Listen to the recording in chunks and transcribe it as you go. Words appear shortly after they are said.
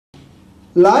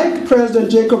Like President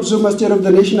Jacob Zuma's State of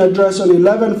the Nation address on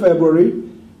 11 February,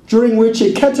 during which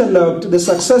he catalogued the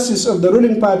successes of the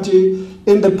ruling party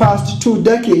in the past 2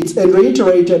 decades and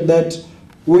reiterated that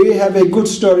we have a good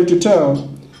story to tell.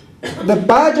 The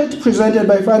budget presented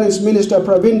by Finance Minister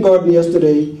Pravin Gordhan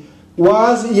yesterday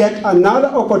was yet another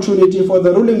opportunity for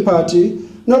the ruling party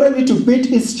not only to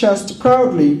beat its chest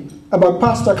proudly about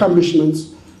past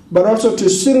accomplishments, but also to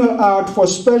single out for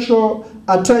special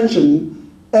attention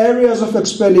areas of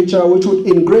expenditure which would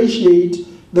ingratiate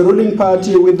the ruling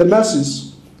party with the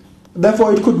masses.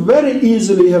 Therefore, it could very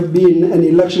easily have been an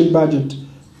election budget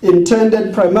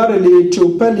intended primarily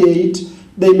to palliate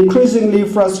the increasingly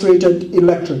frustrated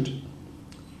electorate.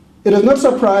 It is not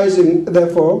surprising,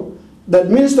 therefore, that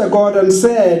Minister Gordhan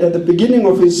said at the beginning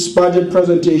of his budget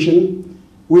presentation,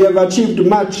 "We have achieved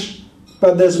much,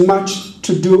 but there's much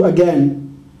to do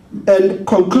again," and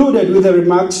concluded with the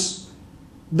remarks,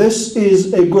 "This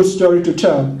is a good story to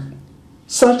tell."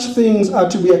 Such things are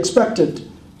to be expected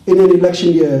in an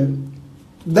election year.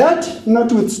 That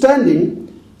notwithstanding,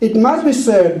 it must be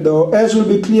said, though, as will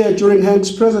be clear during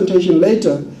Hank's presentation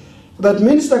later, that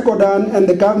Minister Gordhan and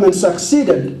the government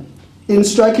succeeded in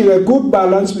striking a good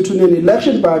balance between an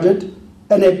election budget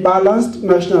and a balanced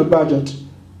national budget.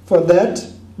 For that,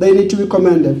 they need to be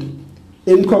commended.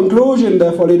 In conclusion,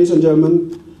 therefore, ladies and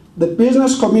gentlemen, the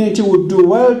business community would do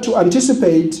well to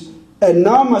anticipate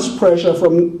enormous pressure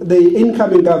from the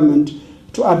incoming government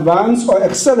to advance or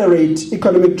accelerate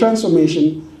economic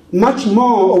transformation much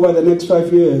more over the next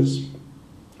 5 years.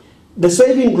 The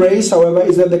saving grace, however,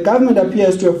 is that the government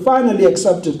appears to have finally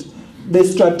accepted the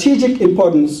strategic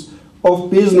importance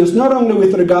of business, not only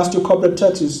with regards to corporate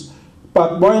taxes,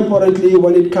 but more importantly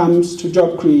when it comes to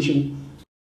job creation.